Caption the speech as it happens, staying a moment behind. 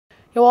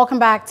You're welcome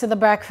back to The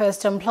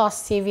Breakfast on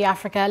Plus TV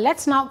Africa.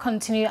 Let's now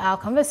continue our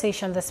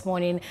conversation this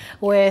morning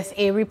with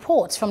a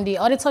report from the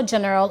Auditor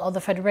General of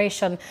the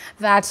Federation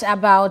that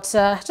about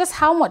just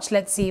how much,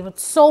 let's see, with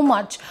so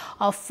much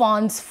of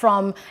funds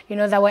from,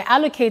 that were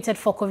allocated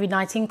for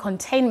COVID-19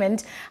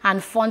 containment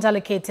and funds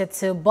allocated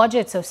to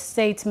budgets of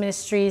state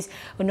ministries,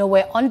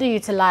 were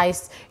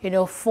underutilized,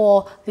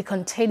 for the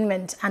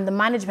containment and the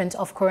management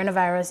of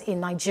coronavirus in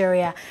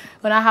Nigeria.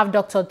 When I have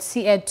Dr.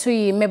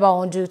 Tuyi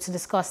Mebawondu to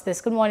discuss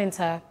this. Good morning,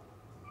 sir.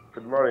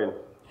 Good morning.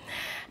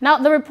 Now,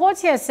 the report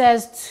here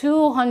says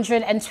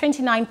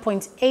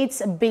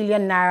 229.8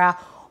 billion naira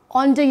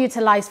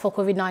underutilized for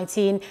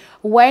COVID-19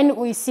 when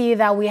we see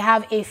that we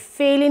have a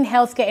failing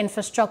healthcare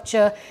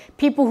infrastructure,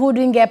 people who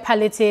didn't get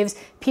palliatives,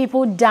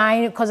 people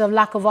dying because of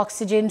lack of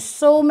oxygen,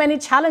 so many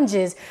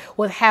challenges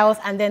with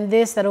health, and then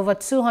this, that over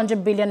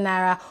 200 billion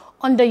naira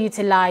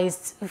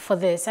underutilized for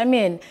this. I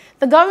mean,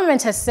 the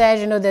government has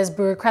said, there's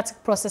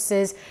bureaucratic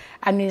processes,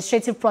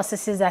 administrative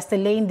processes that's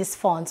delaying these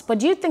funds. But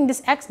do you think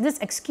this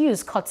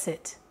excuse cuts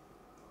it?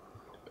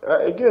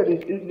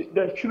 Again,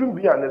 there shouldn't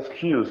be an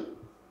excuse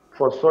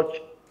for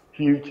such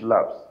huge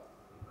lapse.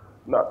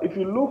 Now, if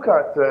you look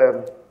at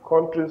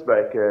countries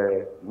like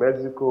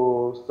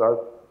Mexico,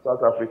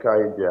 South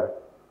Africa, India,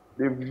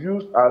 they've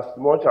used as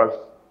much as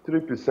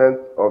 3%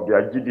 of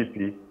their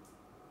GDP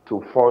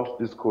to fund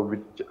this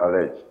COVID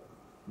challenge.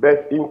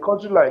 But in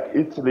countries like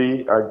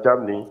Italy and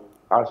Germany,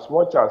 as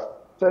much as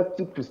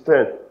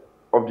 30%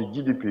 of the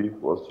GDP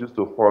was used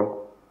to fund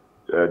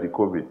the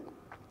COVID.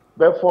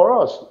 But for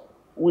us,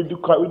 we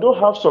don't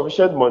have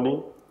sufficient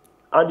money,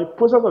 and the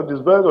process of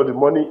disbursement of the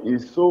money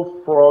is so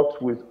fraught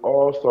with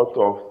all sorts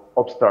of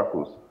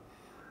obstacles.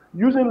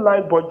 Using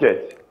line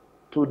budget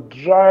to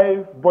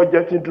drive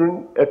budgeting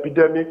during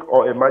epidemic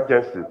or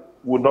emergency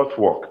will not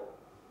work.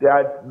 There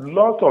are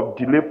lots of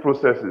delay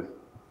processes.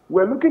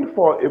 We're looking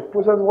for a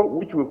process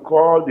which we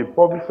call the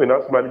public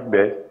finance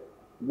management,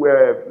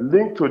 where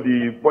linked to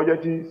the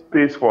budgeting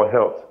space for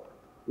health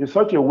in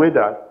such a way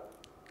that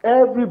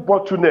every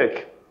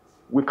bottleneck,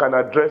 we can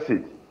address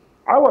it.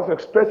 I was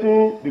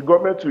expecting the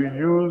government to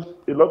use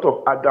a lot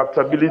of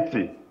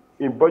adaptability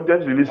in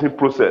budget releasing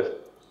process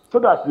so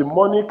that the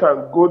money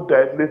can go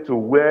directly to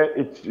where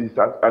it is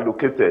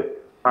allocated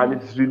and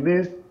it's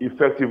released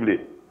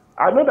effectively.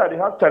 I know that they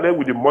have challenge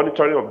with the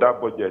monitoring of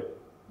that budget,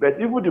 but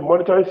even the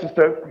monitoring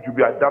system should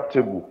be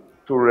adaptable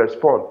to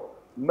respond.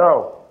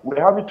 Now,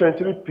 we're having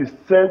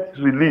 23%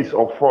 release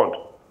of fund.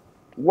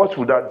 What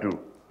would that do?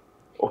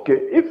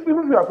 Okay, even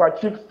if we have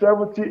achieved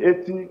 70,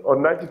 80, or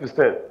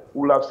 90%,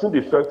 we'll have seen the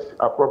effects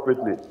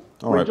appropriately.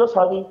 We're just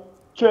having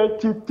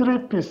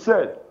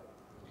 23%.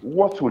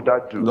 What would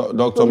that do?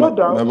 Dr.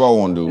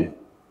 Mebawondu,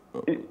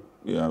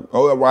 yeah.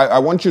 Oh, I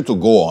want you to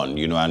go on,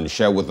 and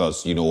share with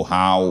us,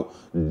 how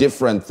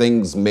different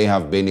things may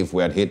have been if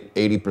we had hit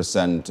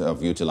 80%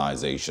 of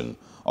utilization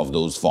of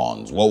those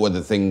funds. What were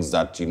the things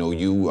that,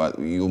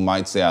 you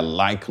might say are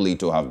likely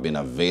to have been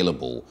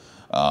available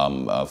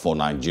for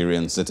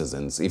Nigerian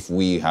citizens if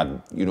we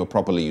had,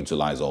 properly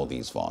utilized all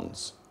these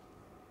funds?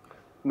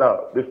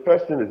 Now, the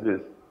first thing is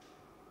this.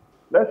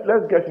 Let's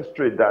get it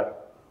straight that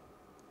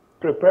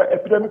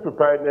epidemic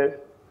preparedness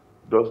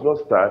does not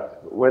start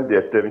when the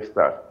epidemic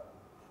starts.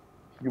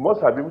 You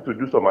must have been able to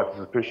do some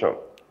anticipation.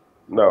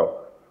 Now,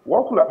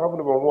 what could have happened,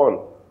 number one,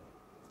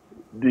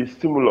 the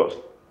stimulus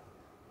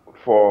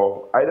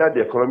for either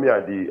the economy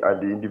and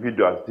the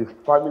individuals, the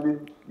family,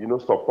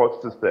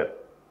 support system.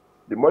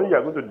 The money you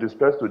are going to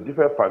disperse to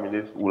different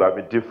families will have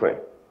been different,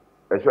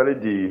 especially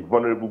the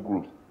vulnerable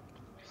groups.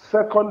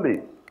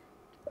 Secondly,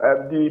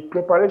 the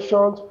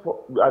preparations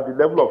at the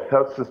level of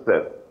health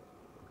system,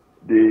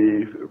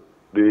 the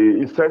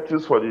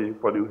incentives for the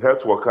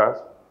health workers,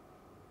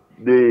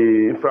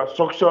 the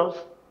infrastructures,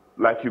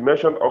 like you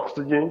mentioned,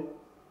 oxygen,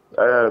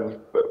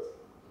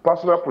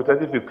 personal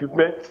protective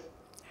equipment,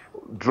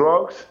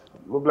 drugs,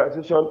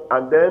 mobilization,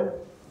 and then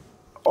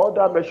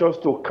other measures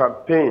to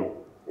campaign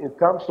in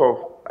terms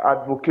of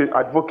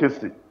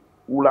advocacy.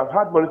 We'll have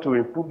had money to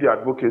improve the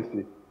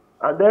advocacy.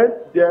 And then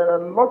there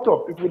are a lot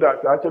of people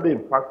that are actually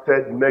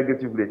impacted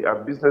negatively,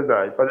 and businesses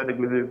are impacted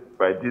negatively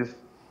by this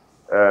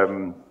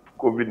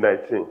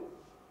COVID-19.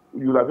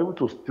 You'll have been able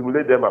to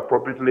stimulate them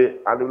appropriately,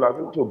 and you'll have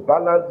been able to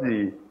balance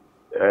the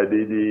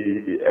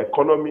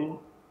economy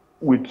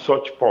with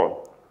such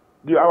funds.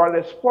 Our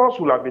response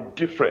will have been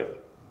different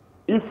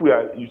if we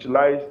are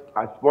utilized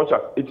as much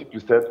as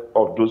 80%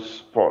 of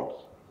those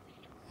funds.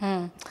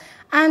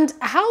 And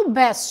how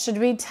best should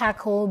we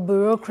tackle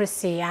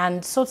bureaucracy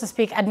and, so to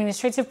speak,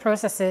 administrative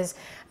processes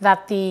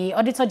that the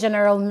Auditor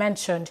General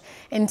mentioned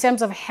in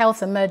terms of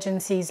health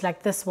emergencies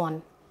like this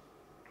one?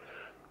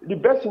 The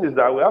best thing is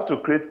that we have to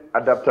create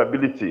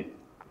adaptability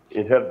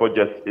in health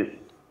budget.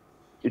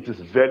 It is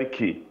very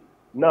key.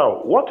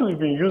 Now, what we've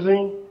been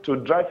using to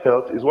drive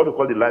health is what we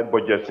call the line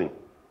budgeting,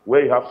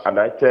 where you have an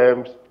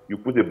item, you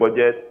put a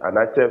budget, an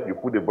item, you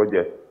put a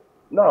budget.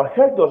 Now,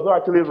 health does not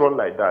actually run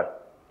like that.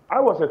 I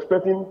was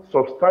expecting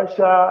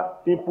substantial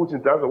input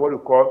in terms of what we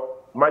call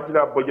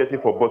marginal budgeting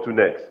for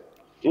bottlenecks.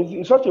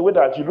 in such a way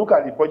that you look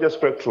at the budget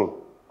spectrum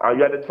and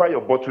you identify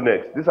your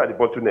bottlenecks. These are the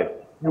bottlenecks.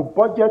 You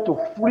budget to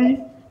free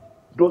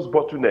those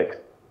bottlenecks.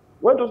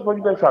 When those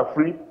bottlenecks are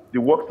free,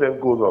 the work then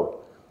goes on.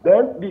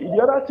 Then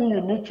the other thing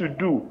you need to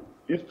do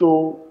is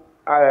to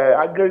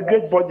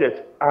aggregate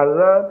budget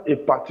around a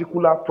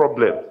particular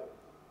problem.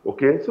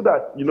 Okay, so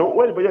that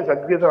when the budget is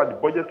aggregated and the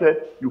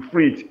budget you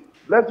free it.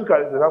 Let's look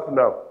at an example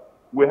now.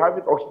 We're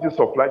having oxygen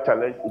supply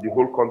challenge in the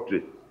whole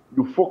country.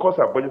 You focus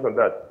and budget on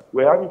that.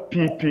 We're having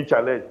PP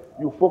challenge.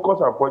 You focus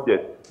and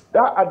budget.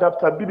 That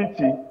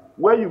adaptability,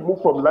 where you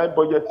move from line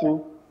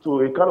budgeting to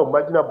a kind of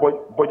marginal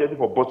budgeting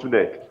for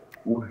bottleneck,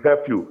 will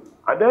help you.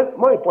 And then,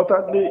 more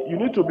importantly, you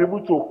need to be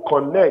able to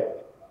connect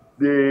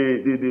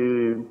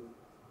the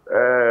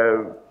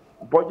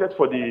budget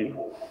for the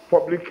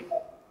public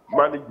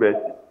management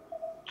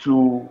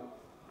to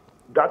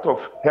that of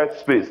health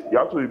space. You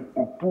have to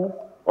improve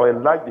or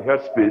enlarge the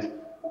health space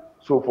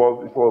so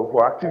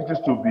for activities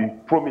to be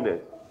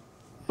prominent.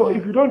 So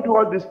if you don't do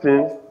all these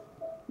things,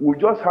 we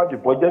just have the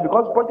budget,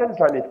 because budget is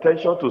an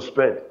intention to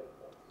spend.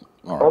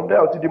 All right.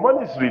 There, until the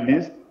money is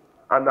released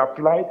and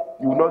applied,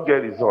 you will not get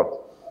results.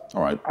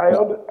 All right. I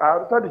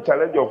understand the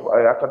challenge of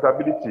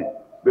accountability,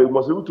 but we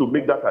must be able to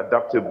make that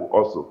adaptable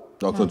also.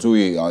 Dr.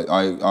 Tuyi,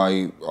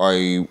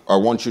 I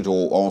want you to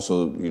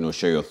also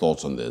share your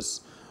thoughts on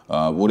this.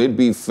 Would it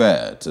be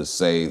fair to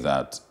say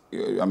that,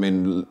 I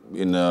mean,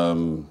 in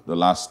the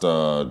last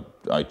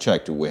I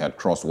checked, we had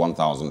crossed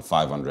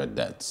 1,500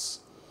 deaths.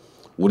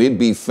 Would it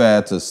be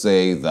fair to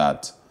say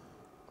that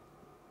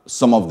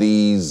some of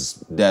these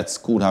deaths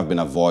could have been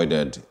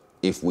avoided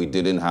if we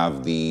didn't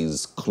have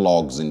these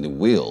clogs in the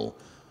wheel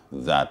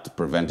that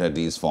prevented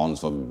these funds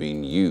from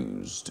being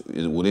used?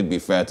 Would it be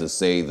fair to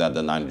say that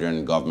the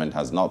Nigerian government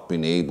has not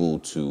been able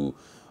to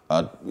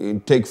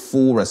take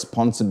full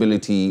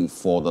responsibility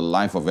for the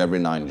life of every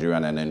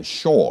Nigerian and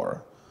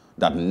ensure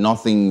that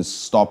nothing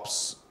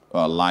stops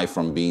life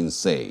from being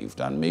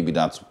saved? And maybe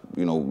that's,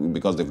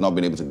 because they've not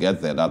been able to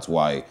get there, that's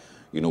why,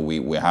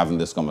 we're having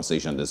this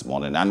conversation this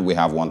morning, and we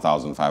have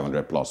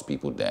 1,500 plus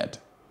people dead.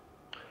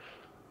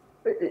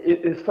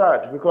 It's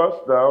sad, because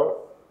now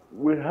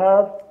we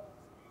have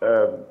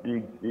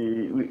the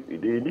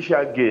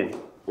initial gain,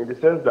 in the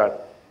sense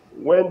that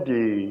when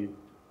the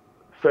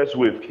first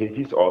wave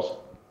hits us,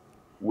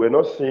 we're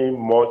not seeing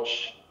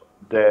much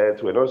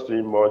death, we're not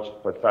seeing much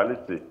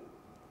fatality.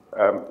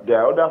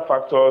 There are other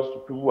factors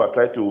people are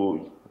trying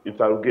to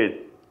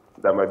interrogate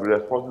that might be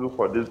responsible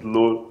for this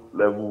low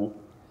level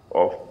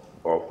of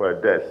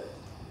death.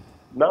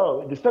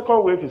 Now, the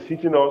second wave is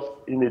hitting us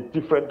in a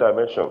different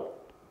dimension.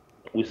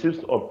 We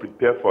seem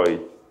unprepared for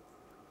it.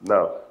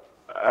 Now,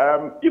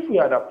 if we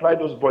had applied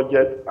those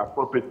budgets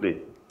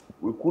appropriately,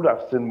 we could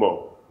have seen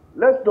more.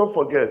 Let's not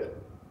forget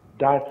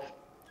that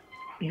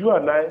you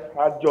and I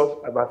had just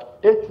about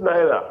 8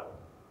 naira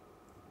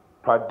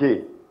per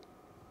day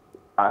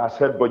as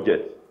head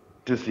budget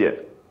this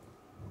year.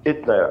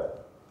 8 naira.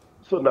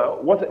 So now,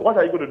 what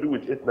are you going to do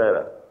with 8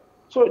 naira?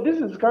 So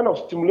this is the kind of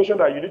stimulation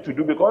that you need to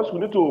do, because we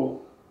need to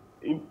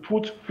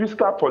input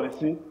fiscal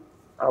policy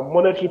and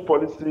monetary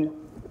policy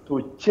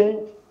to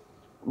change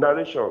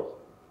narrations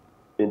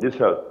in this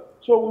health.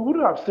 So we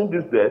wouldn't have seen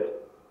this death,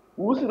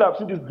 we wouldn't have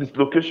seen this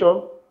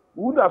dislocation,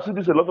 we wouldn't have seen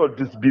a lot of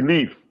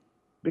disbelief,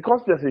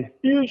 because there's a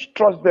huge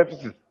trust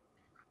deficit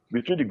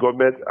between the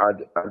government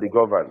and the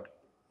governed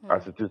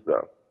as it is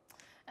now.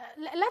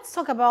 Let's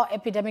talk about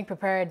epidemic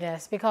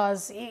preparedness,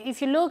 because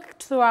if you look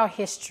throughout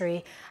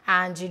history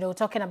and,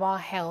 talking about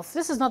health,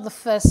 this is not the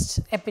first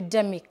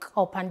epidemic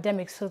or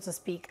pandemic, so to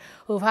speak.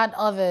 We've had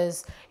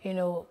others,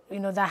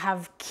 that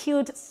have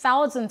killed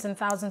thousands and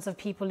thousands of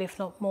people, if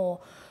not more.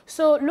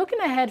 So looking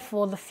ahead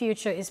for the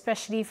future,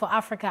 especially for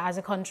Africa as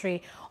a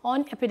country,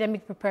 on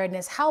epidemic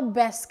preparedness, how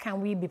best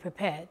can we be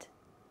prepared?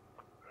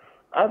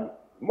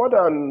 More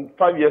than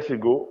 5 years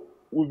ago,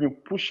 we've been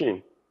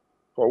pushing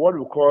for what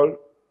we call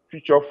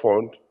Future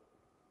Fund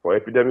for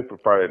Epidemic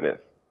Preparedness.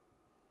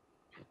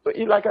 So,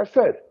 like I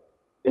said,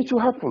 it will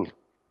happen.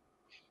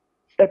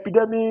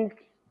 Epidemic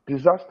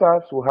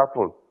disasters will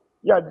happen.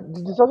 Yeah, the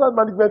disaster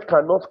management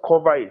cannot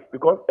cover it,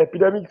 because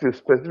epidemic is a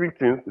specific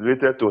thing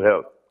related to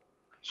health.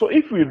 So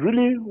if we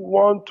really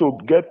want to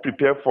get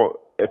prepared for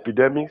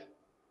epidemics,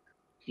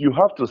 you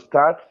have to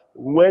start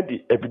when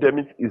the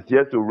epidemic is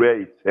yet to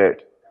rear its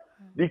head.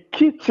 The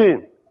key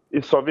thing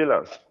is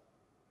surveillance.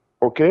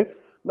 Okay?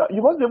 Now,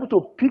 you must be able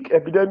to pick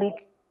epidemic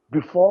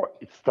before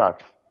it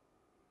starts.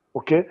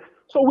 Okay?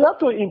 So we have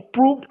to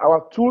improve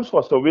our tools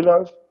for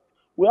surveillance.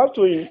 We have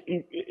to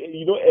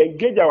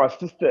engage our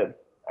system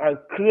and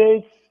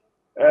create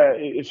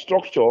a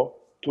structure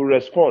to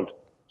respond.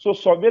 So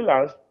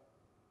surveillance,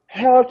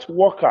 health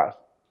workers,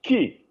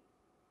 key.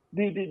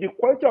 The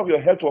quality of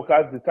your health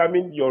workers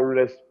determine your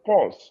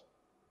response,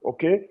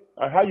 okay,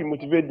 and how you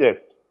motivate them.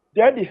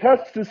 Then the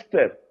health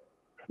system.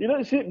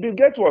 You see, Bill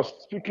Gates was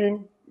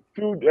speaking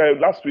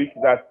last week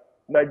that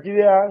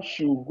Nigeria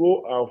should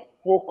go and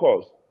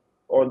focus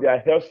on their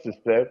health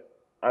system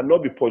and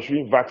not be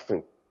pursuing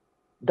vaccine.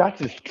 That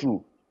is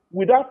true.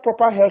 Without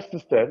proper health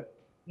system,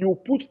 you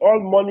put all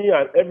money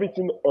and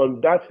everything on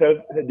that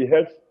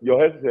your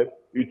health,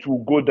 it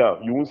will go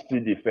down. You won't see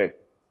the effect.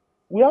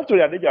 We have to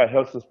rearrange our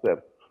health system.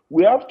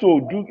 We have to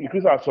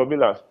increase our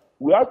surveillance.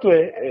 We have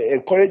to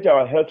encourage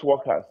our health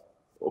workers,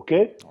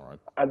 okay? All right.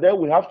 And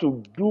then we have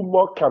to do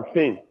more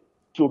campaign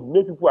to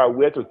make people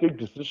aware to take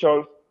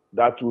decisions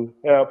that will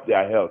help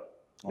their health.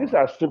 These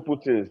are simple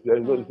things.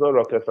 It's not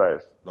rocket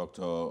science.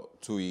 Dr.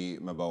 Tuyi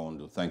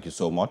Mebawondu, thank you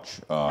so much.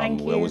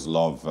 Thank We you. always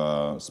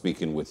love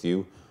speaking with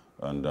you,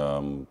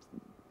 and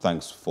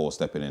thanks for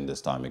stepping in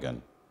this time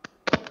again.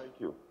 Thank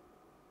you.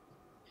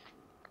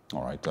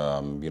 All right.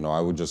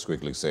 I would just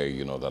quickly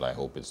say, that I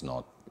hope it's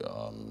not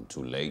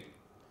too late.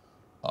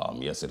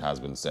 Yes, it has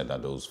been said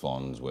that those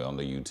funds were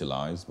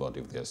underutilized, but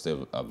if they're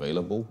still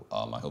available,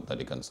 I hope that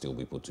they can still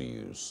be put to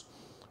use.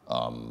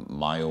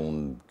 My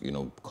own,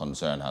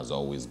 concern has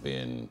always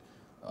been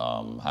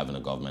having a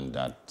government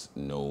that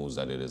knows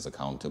that it is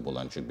accountable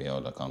and should be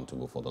held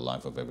accountable for the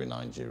life of every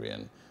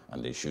Nigerian.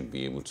 And they should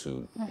be able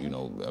to,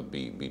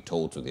 be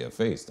told to their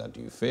face that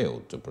you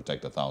failed to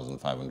protect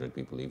 1,500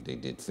 people if they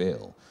did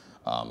fail.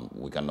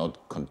 We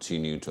cannot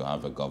continue to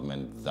have a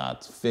government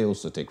that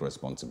fails to take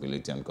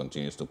responsibility and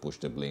continues to push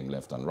the blame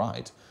left and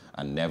right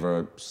and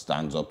never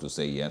stands up to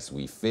say, yes,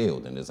 we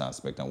failed in this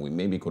aspect and we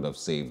maybe could have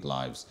saved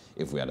lives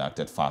if we had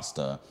acted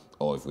faster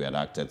or if we had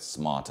acted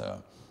smarter.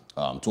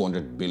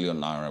 200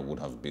 billion naira would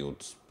have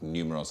built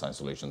numerous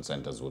isolation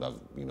centers, would have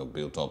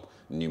built up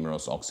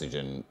numerous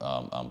oxygen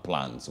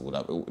plants.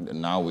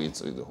 Now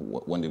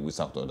when did we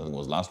start? I think it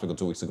was last week or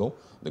 2 weeks ago.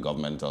 The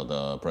government or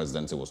the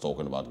presidency was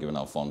talking about giving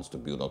out funds to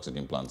build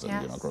oxygen plants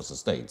across the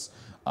states.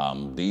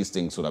 These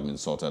things would have been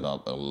sorted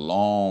out a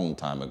long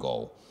time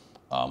ago,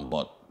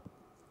 but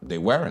they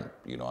weren't.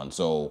 And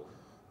so.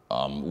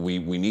 We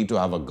need to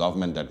have a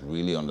government that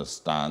really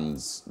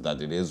understands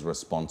that it is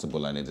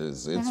responsible and it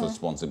is its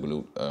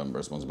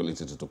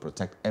responsibility to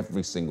protect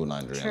every single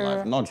Nigerian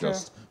life, not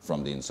just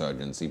from the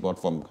insurgency, but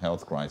from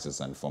health crisis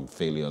and from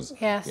failures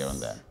here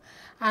and there.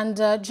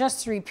 And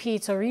just to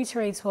repeat or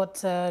reiterate what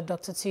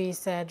Dr. Tuyi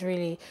said,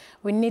 really,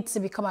 we need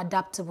to become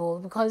adaptable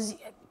because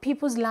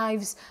people's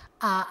lives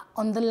are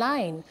on the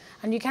line.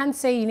 And you can't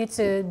say you need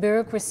to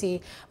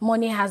bureaucracy,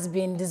 money has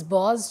been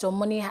disbursed or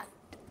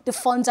the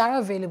funds are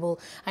available,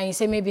 and you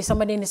say maybe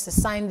somebody needs to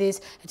sign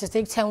this, it will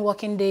take 10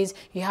 working days,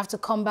 you have to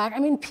come back. I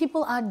mean,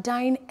 people are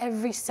dying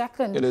every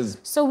second. It is.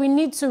 So we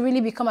need to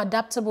really become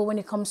adaptable when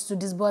it comes to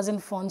disbursing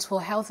funds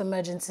for health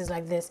emergencies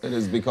like this. It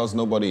is because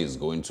nobody is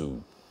going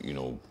to,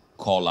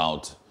 call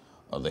out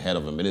the head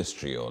of a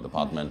ministry or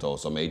department or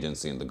some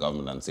agency in the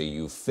government and say,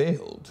 you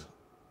failed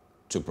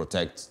to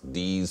protect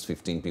these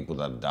 15 people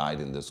that died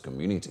in this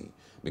community,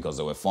 because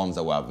there were funds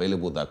that were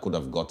available that could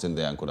have gotten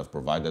there and could have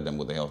provided them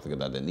with the health care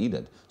that they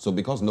needed. So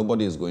because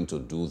nobody is going to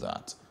do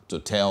that, to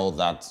tell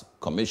that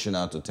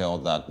commissioner, to tell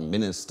that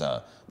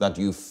minister that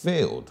you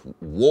failed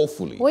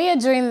woefully. We are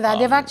doing that.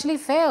 They've actually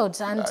failed.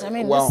 And I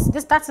mean,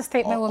 that's a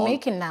statement we're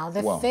making now.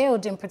 They've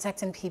failed in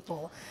protecting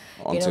people.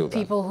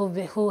 People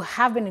who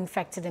have been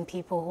infected and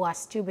people who are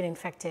still being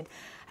infected,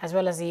 as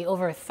well as the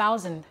over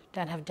 1,000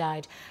 that have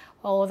died.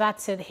 Well,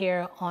 that's it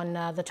here on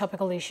the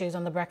topical issues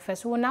on The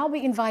Breakfast. We will now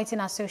be inviting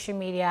our social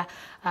media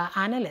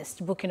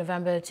analyst, Bookie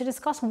November, to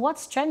discuss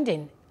what's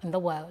trending in the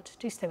world.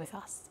 Do stay with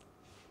us.